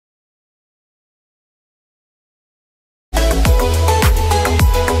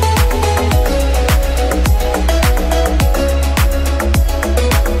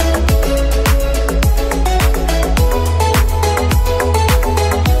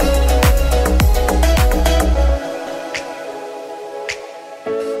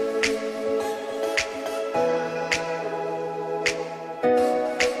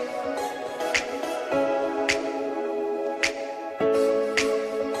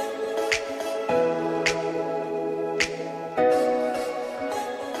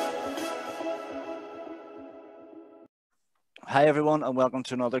Hi everyone and welcome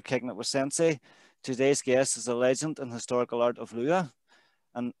to another Kicking It with Sensei. Today's guest is a legend in historical art of Lua,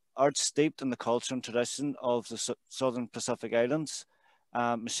 an art steeped in the culture and tradition of the Southern Pacific Islands.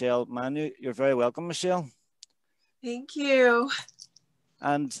 Michelle Manu, you're very welcome, Michelle. Thank you.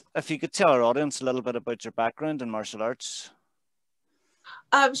 And if you could tell our audience a little bit about your background in martial arts.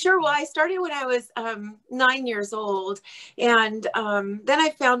 Sure. Well, I started when I was 9 years old, and then I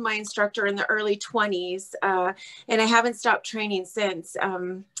found my instructor in the early 20s, and I haven't stopped training since.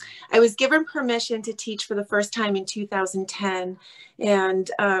 I was given permission to teach for the first time in 2010,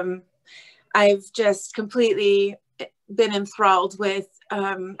 and I've just completely been enthralled with,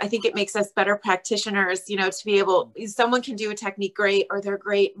 I think it makes us better practitioners, you know, to be able, someone can do a technique great or they're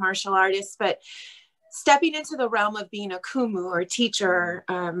great martial artists, but stepping into the realm of being a kumu or teacher,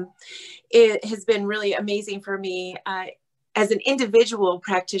 it has been really amazing for me as an individual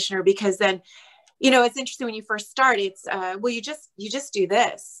practitioner, because then, you know, it's interesting when you first start, it's, well, you just do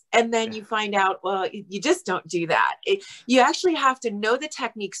this. And then you find out, well, you just don't do that. You actually have to know the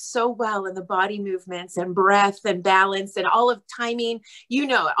technique so well, and the body movements and breath and balance and all of timing, you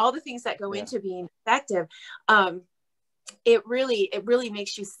know, all the things that go into being effective. It really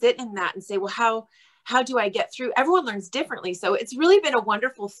makes you sit in that and say, well, how do I get through? Everyone learns differently. So it's really been a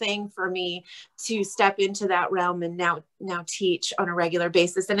wonderful thing for me to step into that realm and now teach on a regular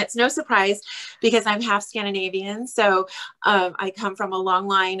basis. And it's no surprise because I'm half Scandinavian. So I come from a long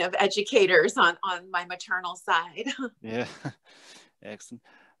line of educators on my maternal side. Yeah, excellent.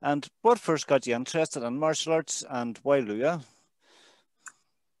 And what first got you interested in martial arts, and why Lua?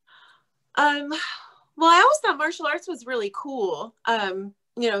 Well, I always thought martial arts was really cool.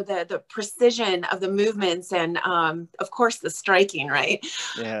 You know, the precision of the movements and, of course, the striking, right?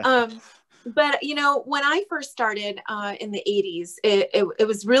 Yeah. But, you know, when I first started in the 80s, it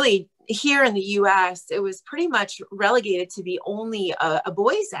was really, here in the US, it was pretty much relegated to be only a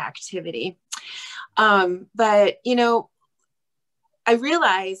boys' activity. But, you know, I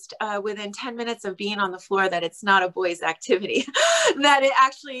realized within 10 minutes of being on the floor that it's not a boys' activity, that it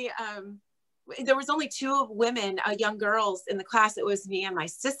actually... there was only two women, young girls in the class. It was me and my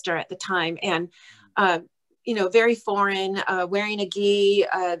sister at the time. And, you know, very foreign, wearing a gi,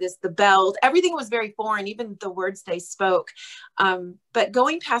 the belt, everything was very foreign, even the words they spoke. But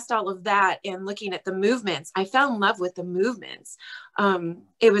going past all of that and looking at the movements, I fell in love with the movements.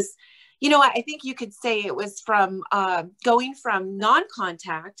 It was, you know, I think you could say it was from going from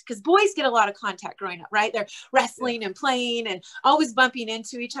non-contact, because boys get a lot of contact growing up, right? They're wrestling and playing and always bumping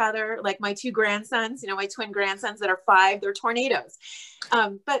into each other. Like my two grandsons, you know, my twin grandsons that are 5, they're tornadoes.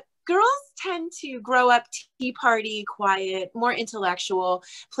 But girls tend to grow up tea party, quiet, more intellectual,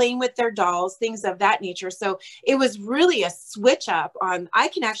 playing with their dolls, things of that nature. So it was really a switch up on, I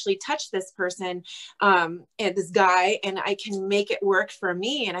can actually touch this person and this guy, and I can make it work for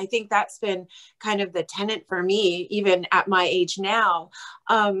me. And I think that's been kind of the tenet for me, even at my age now.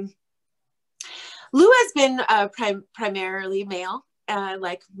 Lua has been primarily male.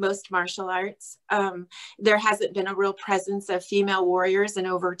 Like most martial arts, there hasn't been a real presence of female warriors in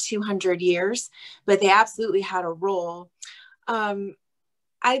over 200 years, but they absolutely had a role.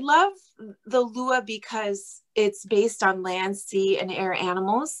 I love the Lua because it's based on land, sea, and air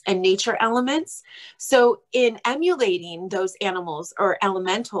animals and nature elements. So in emulating those animals or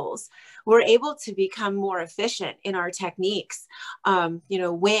elementals, we're able to become more efficient in our techniques. You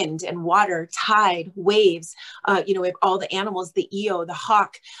know, wind and water, tide, waves, you know, we have all the animals, the eo, the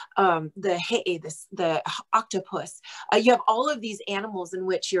hawk, the hei, the octopus. You have all of these animals in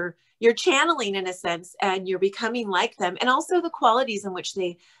which you're channeling in a sense, and you're becoming like them, and also the qualities in which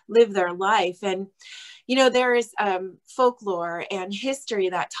they live their life. And, you know, there is folklore and history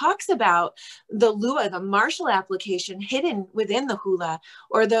that talks about the Lua, the martial application hidden within the hula,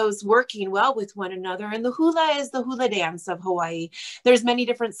 or those working well with one another. And the hula is the hula dance of Hawaii. There's many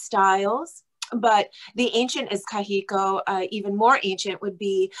different styles, but the ancient is kahiko. Even more ancient would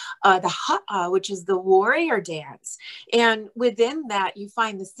be the ha'a, which is the warrior dance. And within that, you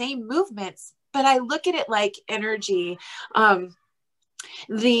find the same movements, but I look at it like energy.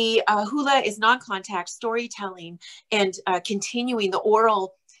 The hula is non-contact storytelling and continuing the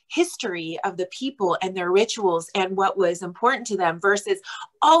oral history of the people and their rituals and what was important to them, versus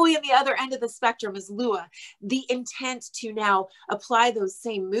all the way on the other end of the spectrum is Lua, the intent to now apply those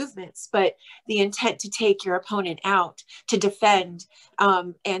same movements, but the intent to take your opponent out, to defend,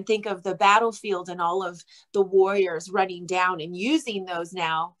 and think of the battlefield and all of the warriors running down and using those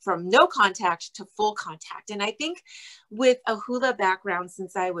now from no contact to full contact. And I think with a hula background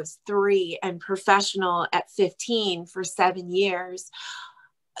since I was 3 and professional at 15 for 7 years,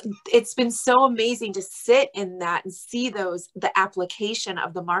 it's been so amazing to sit in that and see the application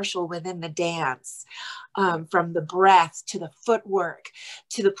of the martial within the dance, from the breath to the footwork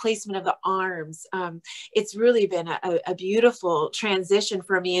to the placement of the arms. It's really been a beautiful transition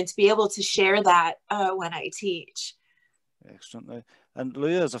for me, and to be able to share that when I teach. Excellent. And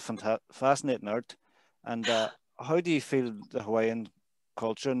Lua is a fascinating art. And how do you feel the Hawaiian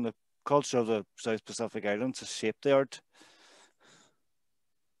culture and the culture of the South Pacific Islands has shaped the art?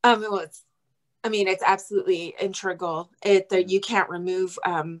 Well, it's absolutely integral. You can't remove,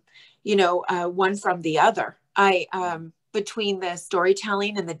 one from the other. Between the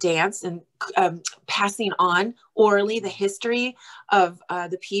storytelling and the dance and passing on orally the history of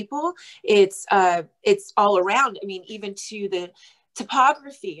the people, it's all around. I mean, even to the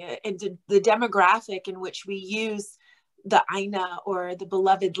topography and to the demographic in which we use the Aina, or the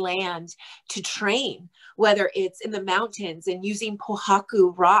beloved land, to train, whether it's in the mountains and using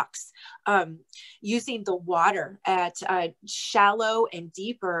pohaku rocks, using the water at shallow and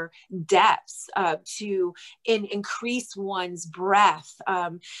deeper depths to increase one's breath,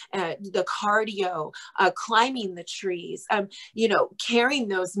 the cardio, climbing the trees, carrying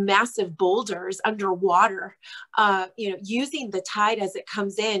those massive boulders underwater, using the tide as it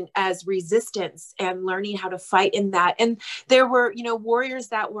comes in as resistance, and learning how to fight in that. And there were, warriors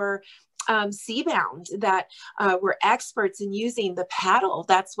that were sea-bound, that were experts in using the paddle.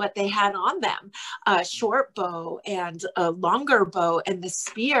 That's what they had on them, short bow and a longer bow, and the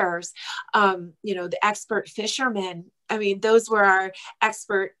spears, the expert fishermen. I mean, those were our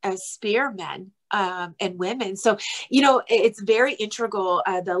expert spearmen and women. So, it's very integral,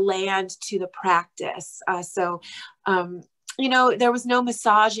 the land to the practice. There was no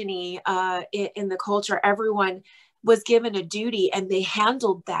misogyny in the culture. Everyone was given a duty, and they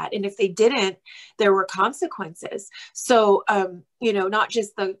handled that. And if they didn't, there were consequences. So, not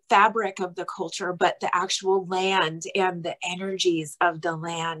just the fabric of the culture, but the actual land and the energies of the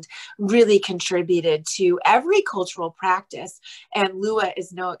land really contributed to every cultural practice. And Lua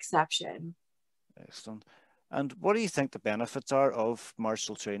is no exception. Excellent. And what do you think the benefits are of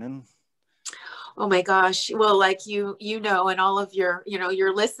martial training? Oh my gosh. Well, like and all of your,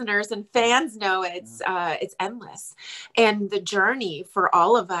 your listeners and fans know, it's endless. And the journey for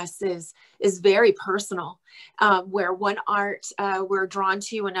all of us is very personal, where one art we're drawn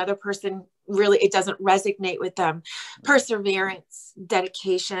to, another person really, it doesn't resonate with them. Perseverance,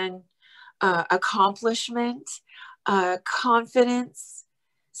 dedication, accomplishment, confidence,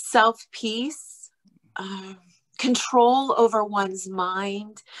 self-peace, control over one's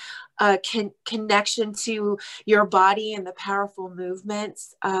mind, connection to your body and the powerful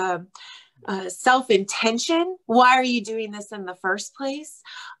movements, self-intention. Why are you doing this in the first place?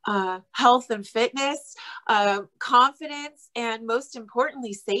 Health and fitness, confidence, and most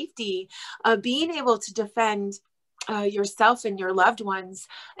importantly, safety, being able to defend yourself and your loved ones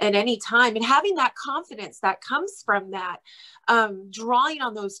at any time, and having that confidence that comes from that, drawing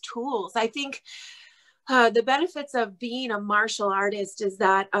on those tools. I think the benefits of being a martial artist is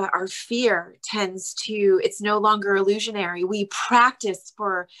that our fear it's no longer illusionary. We practice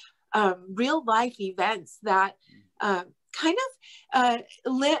for real life events that kind of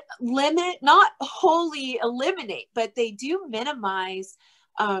limit, not wholly eliminate, but they do minimize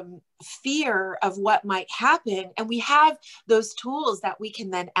fear of what might happen. And we have those tools that we can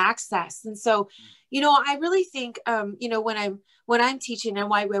then access. And so, I really think, when I'm teaching and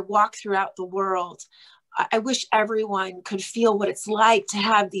why we walk throughout the world, I wish everyone could feel what it's like to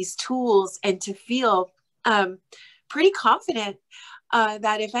have these tools and to feel pretty confident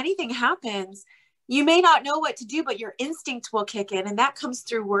that if anything happens, you may not know what to do, but your instinct will kick in. And that comes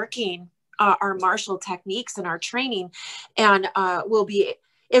through working our martial techniques and our training. And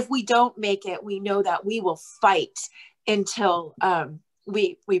if we don't make it, we know that we will fight until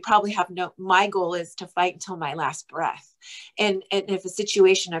we probably have my goal is to fight until my last breath. And if a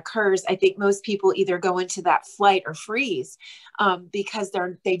situation occurs, I think most people either go into that flight or freeze because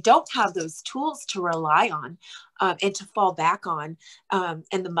they don't have those tools to rely on and to fall back on,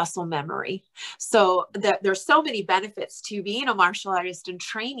 and the muscle memory. So there's so many benefits to being a martial artist and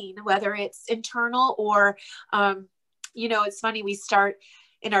training, whether it's internal or, it's funny, we start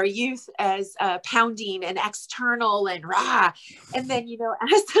in our youth as pounding and external and rah. And then,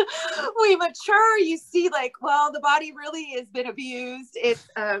 as we mature, you see the body really has been abused. It's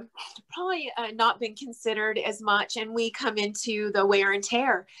probably not been considered as much. And we come into the wear and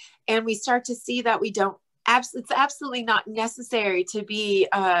tear, and we start to see that it's absolutely not necessary to be,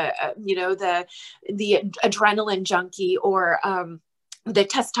 the adrenaline junkie or, the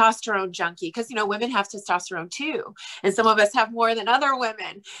testosterone junkie, because, you know, women have testosterone too. And some of us have more than other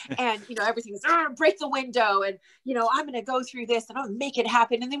women. And, you know, everything's break the window and, you know, I'm going to go through this and I'll make it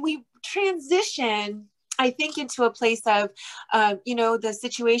happen. And then we transition, I think, into a place of, you know, the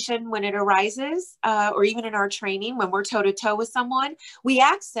situation when it arises, or even in our training, when we're toe to toe with someone, we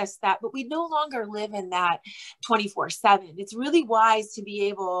access that, but we no longer live in that 24/7. It's really wise to be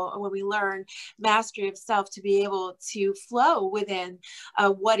able, when we learn mastery of self, to be able to flow within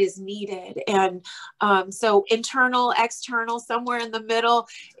what is needed. And so internal, external, somewhere in the middle,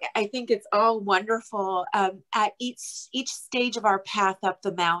 I think it's all wonderful at each stage of our path up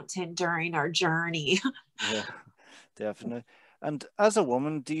the mountain during our journey. Yeah, definitely. And as a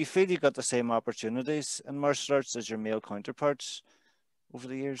woman, do you feel you got the same opportunities in martial arts as your male counterparts over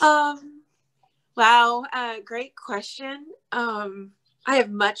the years? Wow, great question. I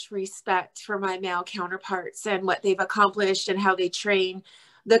have much respect for my male counterparts and what they've accomplished and how they train,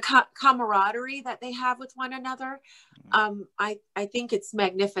 the camaraderie that they have with one another. I think it's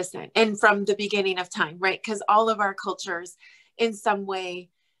magnificent. And from the beginning of time, right? Because all of our cultures in some way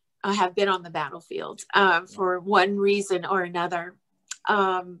have been on the battlefield for one reason or another.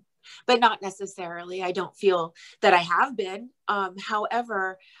 But not necessarily. I don't feel that I have been.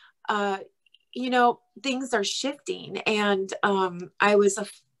 However, you know, things are shifting, and I was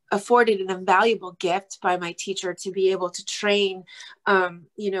afforded an invaluable gift by my teacher to be able to train,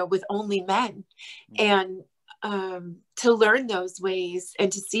 you know, with only men, and to learn those ways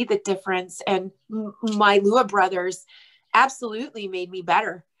and to see the difference. And my Lua brothers absolutely made me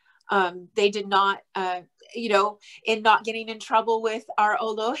better. They did not, you know, in not getting in trouble with our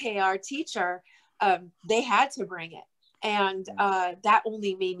Olohe, our teacher, they had to bring it. And that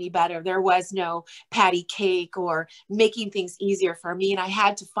only made me better. There was no patty cake or making things easier for me. And I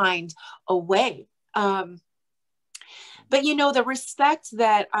had to find a way. But, you know, the respect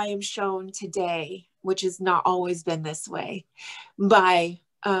that I am shown today, which has not always been this way, by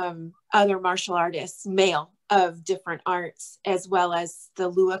other martial artists, male, of different arts, as well as the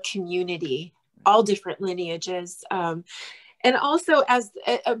Lua community, all different lineages. And also as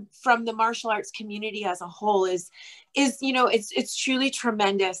from the martial arts community as a whole is, you know, it's truly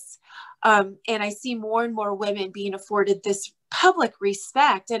tremendous. And I see more and more women being afforded this public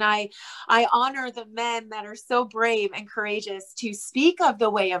respect. And I honor the men that are so brave and courageous to speak of the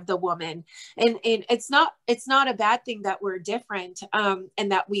way of the woman. And it's not a bad thing that we're different,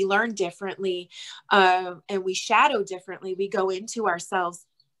 and that we learn differently, and we shadow differently. We go into ourselves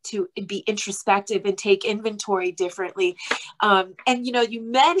to be introspective and take inventory differently. And, you know, you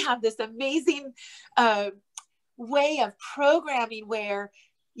men have this amazing way of programming where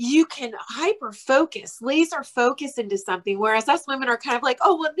you can hyper focus, laser focus into something. Whereas us women are kind of like,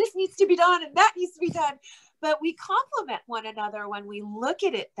 oh, well, this needs to be done and that needs to be done. But we complement one another when we look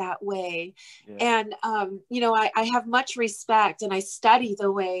at it that way. Yeah. And, you know, I have much respect, and I study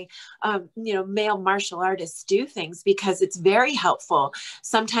the way, you know, male martial artists do things, because it's very helpful.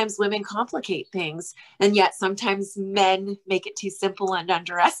 Sometimes women complicate things, and yet sometimes men make it too simple and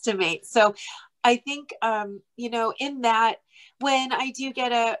underestimate. So I think, you know, in that, when I do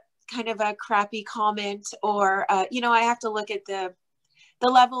get a kind of a crappy comment, or, you know, I have to look at the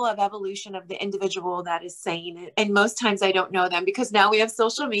level of evolution of the individual that is saying it. And most times I don't know them, because now we have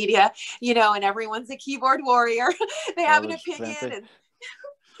social media, you know, and everyone's a keyboard warrior. They have an opinion. And,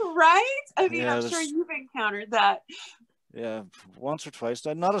 right? I mean, yeah, I'm sure you've encountered that. Yeah, once or twice.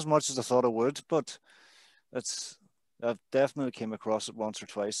 Not as much as I thought I would, but I've definitely came across it once or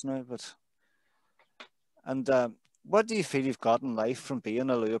twice now. But and what do you feel you've got in life from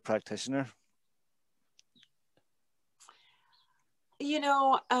being a Lua practitioner? You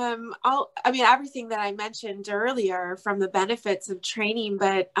know, I mean, everything that I mentioned earlier, from the benefits of training,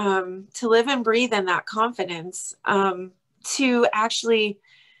 but to live and breathe in that confidence, to actually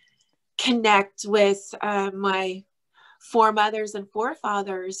connect with my foremothers and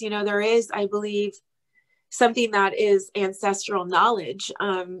forefathers. You know, there is, I believe, something that is ancestral knowledge.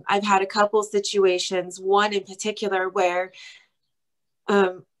 I've had a couple situations, one in particular where,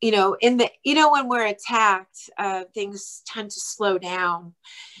 you know, when we're attacked, things tend to slow down.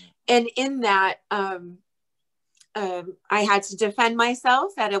 And in that, I had to defend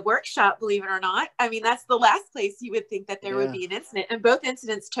myself at a workshop, believe it or not. I mean, that's the last place you would think that there would be an incident. And both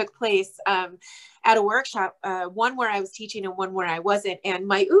incidents took place at a workshop, one where I was teaching and one where I wasn't. And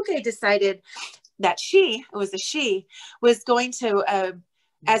my uke decided that she was going to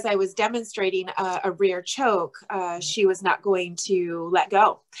as I was demonstrating a rear choke, she was not going to let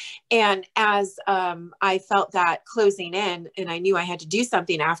go. And as I felt that closing in, and I knew I had to do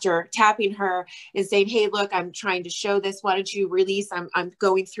something after tapping her and saying, hey, look, I'm trying to show this. Why don't you release? I'm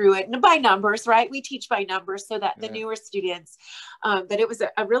going through it, and by numbers, right? We teach by numbers so that the newer students, but it was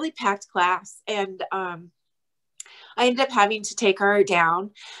a really packed class. And I ended up having to take her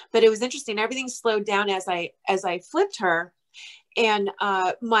down, but it was interesting. Everything slowed down as I flipped her. And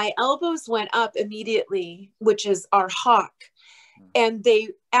my elbows went up immediately, which is our hawk. And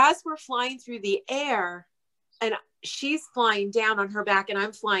as we're flying through the air, and she's flying down on her back and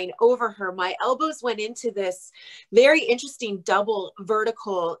I'm flying over her, my elbows went into this very interesting double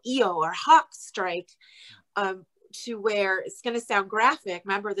vertical EO or hawk strike, to where it's going to sound graphic.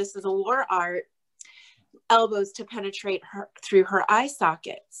 Remember, this is a war art. Elbows to penetrate her through her eye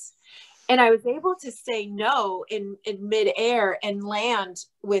sockets. And I was able to say no in midair and land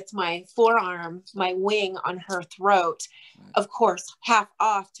with my forearm, my wing on her throat, of course, half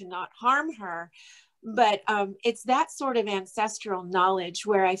off to not harm her. But it's that sort of ancestral knowledge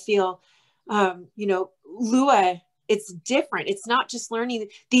where I feel, Lua, it's different. It's not just learning.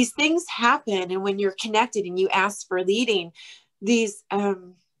 These things happen. And when you're connected and you ask for leading, these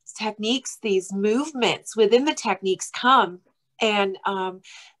techniques, these movements within the techniques come. And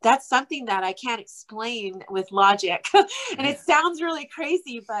that's something that I can't explain with logic. And it sounds really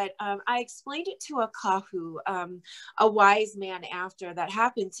crazy, but I explained it to a kahu, a wise man after that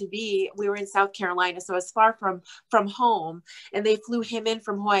happened to be, we were in South Carolina, so it's far from home. And they flew him in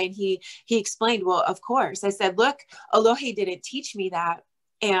from Hawaii, and he explained, well, of course. I said, look, Alohe didn't teach me that.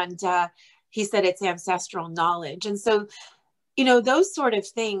 And he said, it's ancestral knowledge. And so, those sort of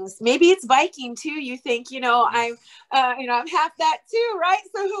things, maybe it's Viking too. You think, I'm half that too, right?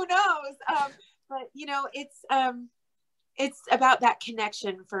 So who knows? But it's about that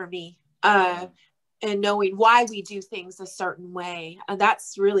connection for me, and knowing why we do things a certain way. And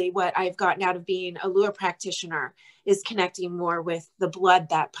that's really what I've gotten out of being a Lua practitioner, is connecting more with the blood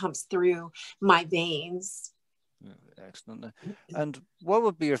that pumps through my veins. Excellent. And what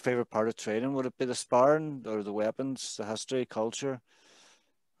would be your favorite part of training? Would it be the sparring or the weapons, the history, culture?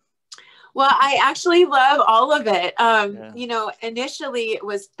 Well, I actually love all of it. Initially it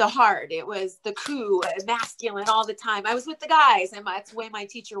was the hard, it was the coup, masculine all the time. I was with the guys, and that's the way my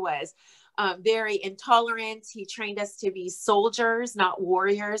teacher was. Very intolerant. He trained us to be soldiers, not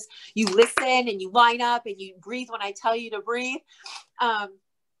warriors. You listen and you line up and you breathe when I tell you to breathe.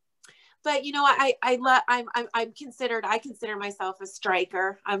 But I consider myself a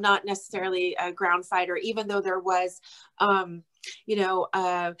striker. I'm not necessarily a ground fighter, even though there was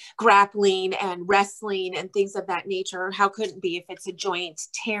grappling and wrestling and things of that nature. How could it be if it's a joint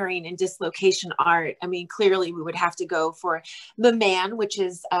tearing and dislocation art? I mean, clearly we would have to go for the man, which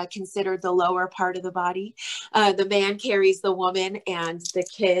is considered the lower part of the body. The man carries the woman and the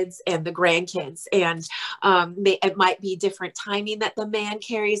kids and the grandkids. And it might be different timing that the man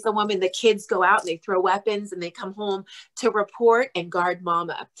carries the woman. The kids go out and they throw weapons and they come home to report and guard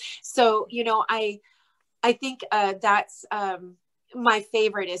mama. So, I think that's my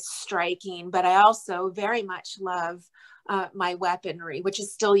favorite is striking, but I also very much love my weaponry, which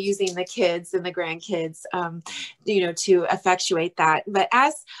is still using the kids and the grandkids, to effectuate that. But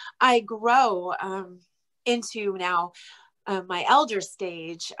as I grow into now my elder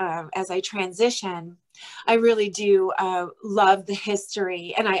stage, as I transition, I really do love the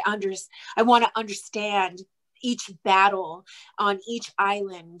history, and I want to understand each battle on each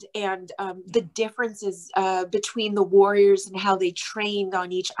island, and the differences between the warriors and how they trained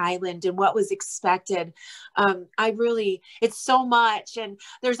on each island and what was expected. It's so much, and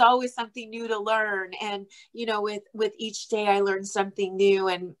there's always something new to learn. And, with each day I learn something new,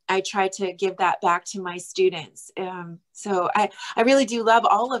 and I try to give that back to my students. So I really do love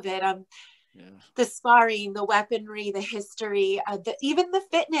all of it. The sparring, the weaponry, the history, even the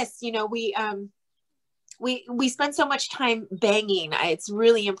fitness, we spend so much time banging. It's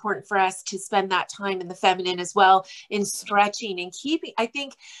really important for us to spend that time in the feminine as well, in stretching and keeping. I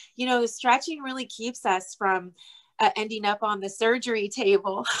think, stretching really keeps us from ending up on the surgery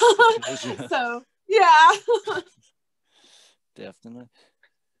table. So, yeah. Definitely.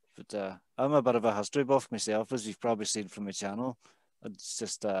 But I'm a bit of a history buff myself, as you've probably seen from my channel. It's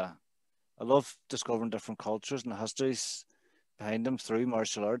just, I love discovering different cultures and histories behind them through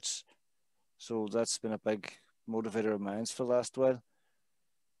martial arts. So that's been a big motivator of mine for the last while.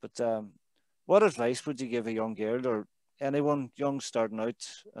 But what advice would you give a young girl or anyone young starting out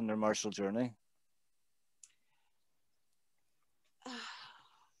in their martial journey?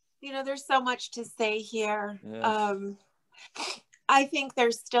 There's so much to say here. Yeah. I think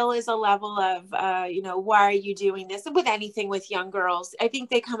there still is a level of, why are you doing this? With anything with young girls, I think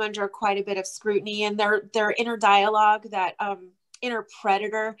they come under quite a bit of scrutiny, and their inner dialogue, that inner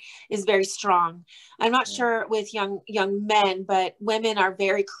predator, is very strong. I'm not sure with young men, but women are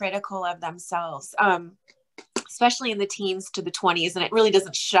very critical of themselves, especially in the teens to the 20s, and it really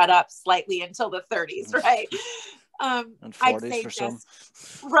doesn't shut up slightly until the 30s, right? And 40s I'd say for some.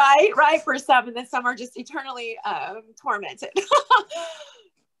 Right, for some, and then some are just eternally tormented.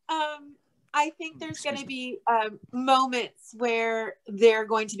 I think there's going to be moments where they're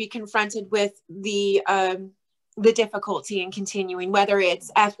going to be confronted with the difficulty in continuing, whether it's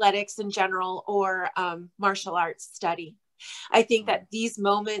athletics in general or martial arts study. I think that these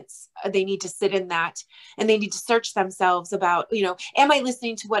moments, they need to sit in that, and they need to search themselves about, am I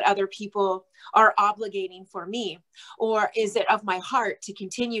listening to what other people are obligating for me? Or is it of my heart to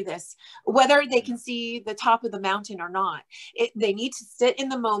continue this? Whether they can see the top of the mountain or not, they need to sit in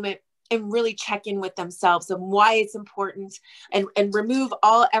the moment and really check in with themselves and why it's important, and remove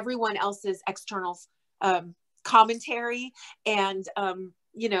everyone else's external commentary and,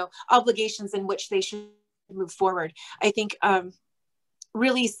 obligations in which they should move forward. I think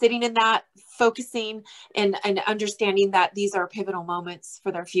really sitting in that, focusing and understanding that these are pivotal moments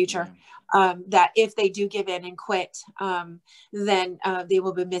for their future, that if they do give in and quit, then they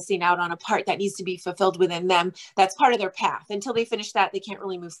will be missing out on a part that needs to be fulfilled within them. That's part of their path. Until they finish that, they can't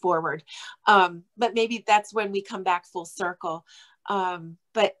really move forward. But maybe that's when we come back full circle.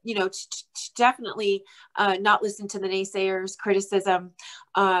 But definitely not listen to the naysayers, criticism,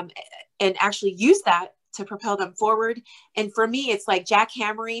 and actually use that to propel them forward. And for me, it's like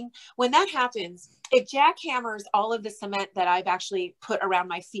jackhammering. When that happens, it jackhammers all of the cement that I've actually put around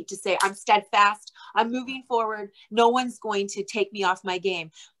my feet to say, I'm steadfast, I'm moving forward, no one's going to take me off my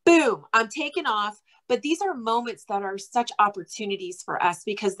game. Boom, I'm taken off. But these are moments that are such opportunities for us,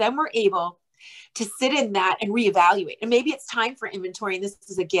 because then we're able to sit in that and reevaluate. And maybe it's time for inventory, and this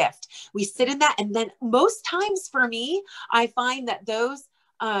is a gift. We sit in that, and then most times for me, I find that those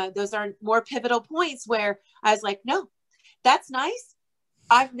are more pivotal points where I was like, no, that's nice.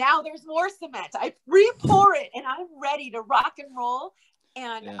 Now there's more cement. I re-pour it, and I'm ready to rock and roll.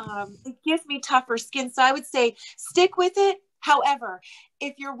 And it gives me tougher skin. So I would say stick with it. However,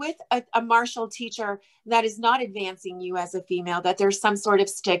 if you're with a martial teacher that is not advancing you as a female, that there's some sort of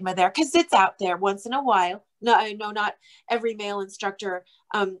stigma there, because it's out there once in a while. No, I know not every male instructor.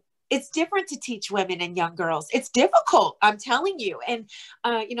 It's different to teach women and young girls. It's difficult, I'm telling you. And,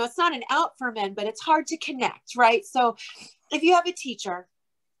 it's not an out for men, but it's hard to connect, right? So if you have a teacher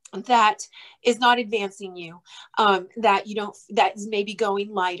that is not advancing you, that is maybe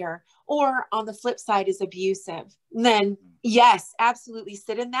going lighter, or on the flip side is abusive, then yes, absolutely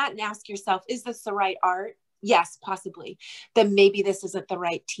sit in that and ask yourself, is this the right art? Yes, possibly. Then maybe this isn't the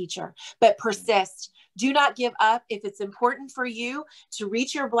right teacher, but persist. Do not give up. If it's important for you to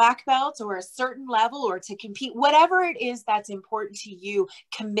reach your black belt or a certain level, or to compete, whatever it is that's important to you,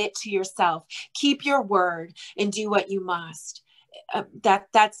 commit to yourself, keep your word, and do what you must.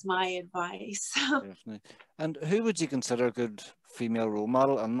 That's my advice. Definitely. And who would you consider a good female role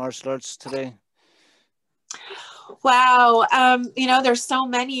model in martial arts today? Wow. There's so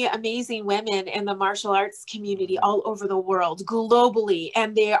many amazing women in the martial arts community all over the world, globally,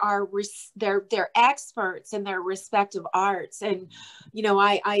 and they are they're experts in their respective arts. And,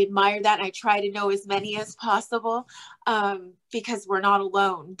 I admire that. And I try to know as many as possible, because we're not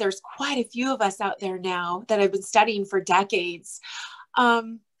alone. There's quite a few of us out there now that have been studying for decades.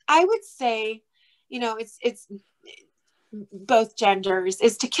 I would say, it's both genders,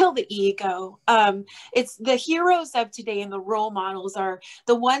 is to kill the ego. It's the heroes of today, and the role models are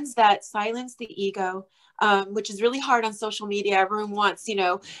the ones that silence the ego, which is really hard on social media. Everyone wants,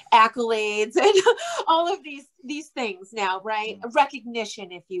 accolades and all of these things now, right?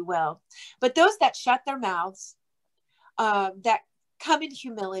 Recognition, if you will. But those that shut their mouths, that come in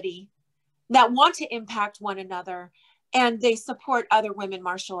humility, that want to impact one another, and they support other women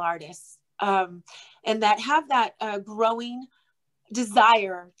martial artists. And that have that growing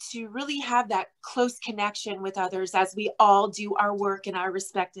desire to really have that close connection with others as we all do our work in our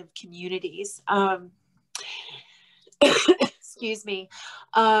respective communities. Excuse me.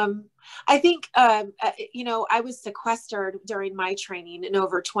 I think, I was sequestered during my training in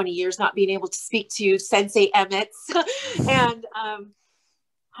over 20 years, not being able to speak to Sensei Emmets and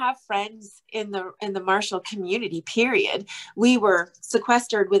have friends in the martial community, period. We were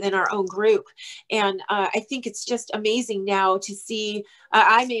sequestered within our own group. And I think it's just amazing now to see,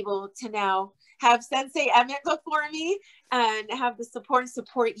 I'm able to now have Sensei Emmett before me, and have the support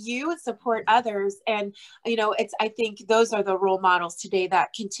you and support others. And, you know, I think those are the role models today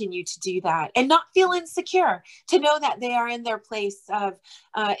that continue to do that and not feel insecure, to know that they are in their place of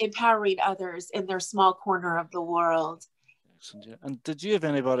empowering others in their small corner of the world. And did you have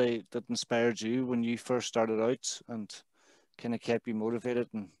anybody that inspired you when you first started out and kind of kept you motivated?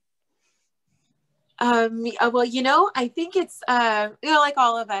 And well, you know, I think it's, you know, like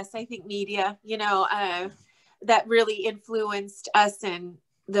all of us, I think media, you know, that really influenced us in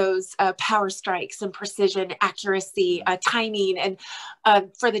those power strikes and precision, accuracy, timing, and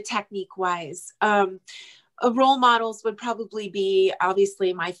for the technique wise. Role models would probably be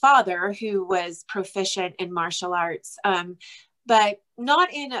obviously my father, who was proficient in martial arts, but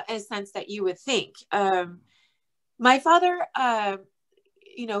not in a sense that you would think. My father,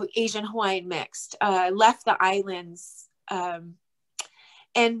 you know, Asian Hawaiian mixed, left the islands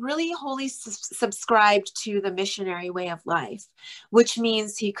and really wholly subscribed to the missionary way of life, which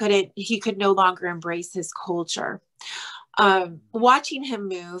means he could no longer embrace his culture. Watching him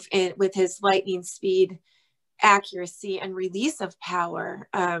move with his lightning speed, accuracy, and release of power,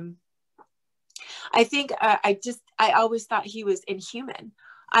 I think I always thought he was inhuman.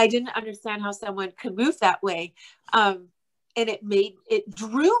 I didn't understand how someone could move that way. And it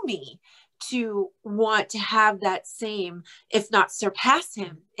drew me to want to have that same, if not surpass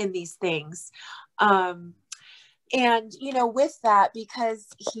him in these things. And, you know, with that, because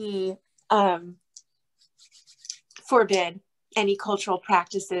he forbid any cultural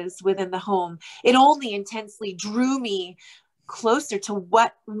practices within the home, it only intensely drew me closer to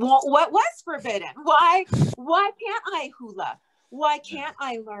what was forbidden. Why can't I hula? Why can't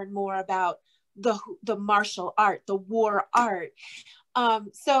I learn more about the martial art, the war art?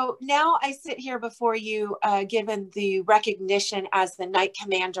 So now I sit here before you, given the recognition as the Knight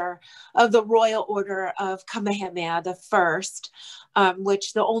Commander of the Royal Order of Kamehameha the First,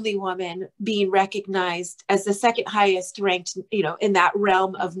 which the only woman being recognized as the second highest ranked, you know, in that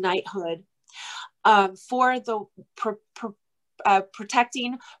realm of knighthood, for the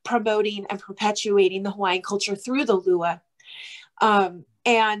protecting, promoting, and perpetuating the Hawaiian culture through the Lua.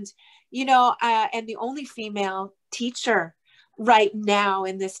 And, you know, and the only female teacher right now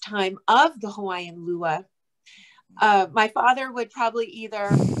in this time of the Hawaiian Lua. My father would probably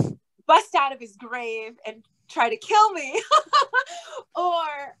either bust out of his grave and try to kill me, or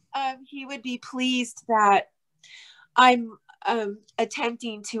he would be pleased that I'm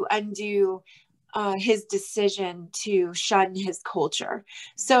attempting to undo his decision to shun his culture.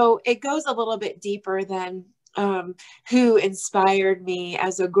 So it goes a little bit deeper than who inspired me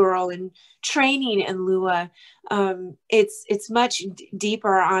as a girl and training in Lua. It's much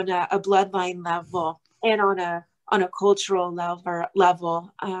deeper on a bloodline level and on a cultural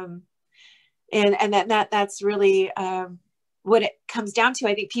level. And that's really what it comes down to.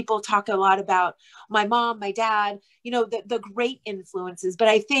 I think people talk a lot about my mom, my dad, you know, the great influences, but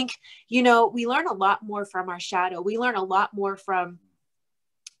I think, you know, we learn a lot more from our shadow. We learn a lot more from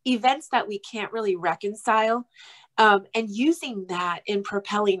events that we can't really reconcile, and using that in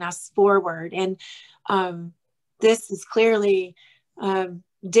propelling us forward. And this is clearly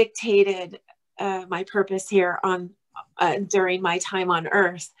dictated my purpose here on during my time on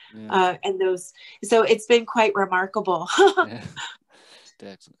Earth. And those, so it's been quite remarkable. Yeah.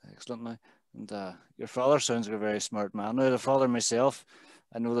 Excellent. Now. And your father sounds like a very smart man. Now, the father myself,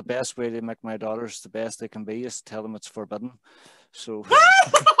 I know the best way to make my daughters the best they can be is tell them it's forbidden. So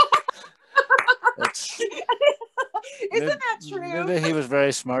isn't that true? Maybe he was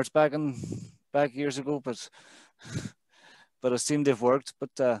very smart back years ago, but it seemed to have worked.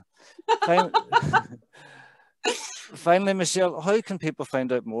 But finally, Michelle, how can people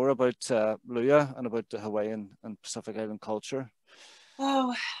find out more about Lua and about the Hawaiian and Pacific Island culture?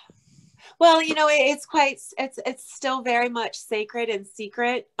 Oh, well, you know, it's still very much sacred and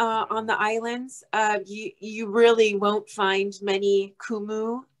secret on the islands. You really won't find many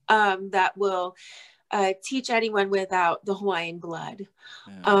kumu that will teach anyone without the Hawaiian blood.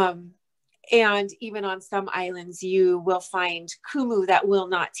 Yeah. And even on some islands, you will find kumu that will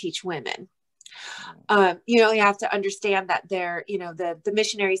not teach women. You know, you have to understand that the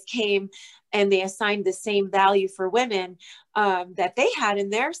missionaries came and they assigned the same value for women that they had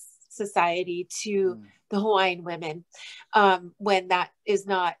in their society to the Hawaiian women, when that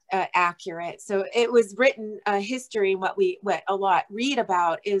not accurate. So it was written, history, and what a lot read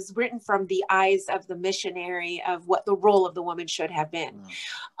about is written from the eyes of the missionary of what the role of the woman should have been.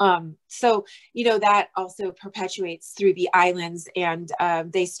 So, you know, that also perpetuates through the islands, and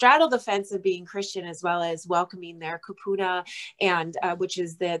they straddle the fence of being Christian as well as welcoming their kupuna, and which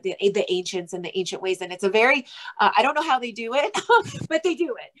is the ancients and the ancient ways. And it's a very, I don't know how they do it, but they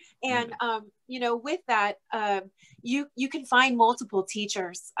do it. And, you know, with that, you can find multiple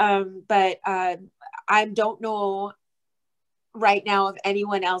teachers, but I don't know right now of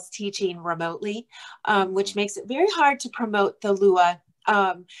anyone else teaching remotely, which makes it very hard to promote the Lua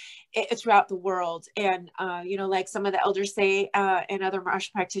throughout the world. And you know, like some of the elders say, and other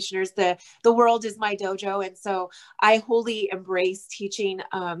martial practitioners, the world is my dojo. And so I wholly embrace teaching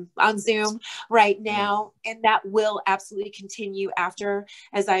on Zoom right now, and that will absolutely continue after,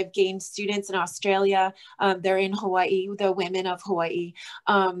 as I've gained students in Australia. They're in Hawaii, the women of Hawaii,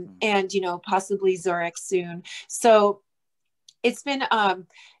 and, you know, possibly Zurich soon. So it's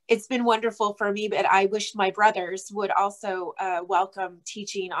been wonderful for me, but I wish my brothers would also welcome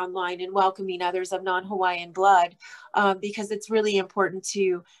teaching online and welcoming others of non-Hawaiian blood, because it's really important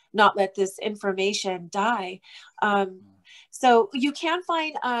to not let this information die. So you can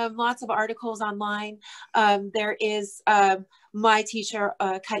find lots of articles online. There is my teacher,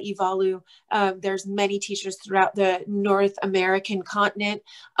 Ka'ivalu. There's many teachers throughout the North American continent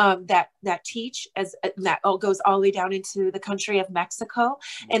that teach, as that all goes all the way down into the country of Mexico.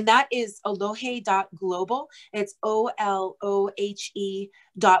 And that is alohe.global. It's OLOHE.global.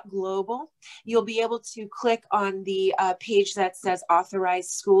 You'll be able to click on the page that says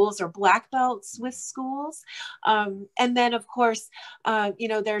authorized schools or black belts with schools. And then, of course, you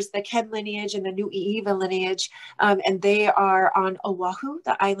know, there's the Ken lineage and the Nu'iiva lineage, and they are on Oahu,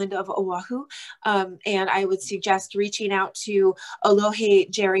 the island of Oahu. And I would suggest reaching out to Alohe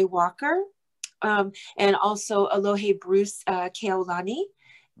Jerry Walker, and also Alohe Bruce Keolani.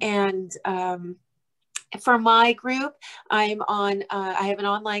 And for my group, I'm on, I have an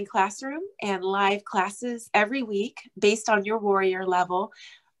online classroom and live classes every week based on your warrior level.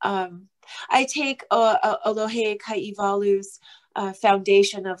 I take Alohe Ka'ivalu's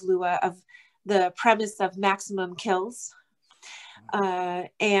foundation of Lua, of the premise of maximum kills.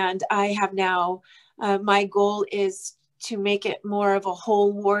 And I have now, my goal is to make it more of a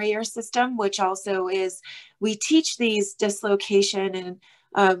whole warrior system, which also is, we teach these dislocation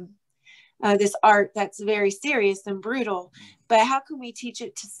and this art that's very serious and brutal, but how can we teach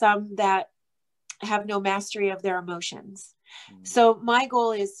it to some that have no mastery of their emotions? So my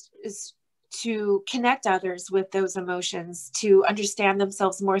goal is to connect others with those emotions, to understand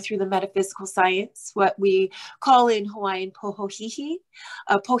themselves more through the metaphysical science, what we call in Hawaiian pohihihi,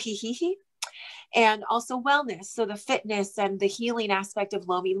 and also wellness. So the fitness and the healing aspect of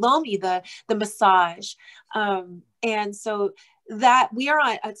Lomi, the massage. And so that we are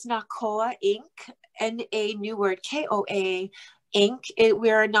on, it's Nakoa Inc., N-A new word, K-O-A Inc.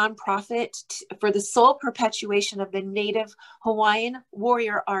 We're a nonprofit for the sole perpetuation of the native Hawaiian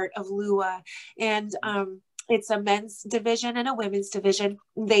warrior art of Lua. And it's a men's division and a women's division.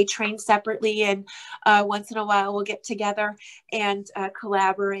 They train separately, and once in a while we'll get together and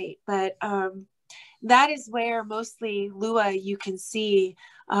collaborate. But that is where mostly Lua, you can see,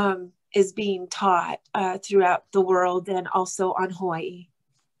 is being taught throughout the world and also on Hawaii.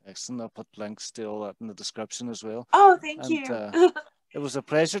 Excellent. I'll put links to all that in the description as well. Oh, thank you. It was a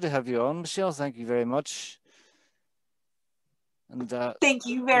pleasure to have you on, Michelle. Thank you very much. And thank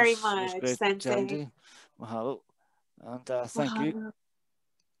you very much, Sensei. Mahalo. And thank you.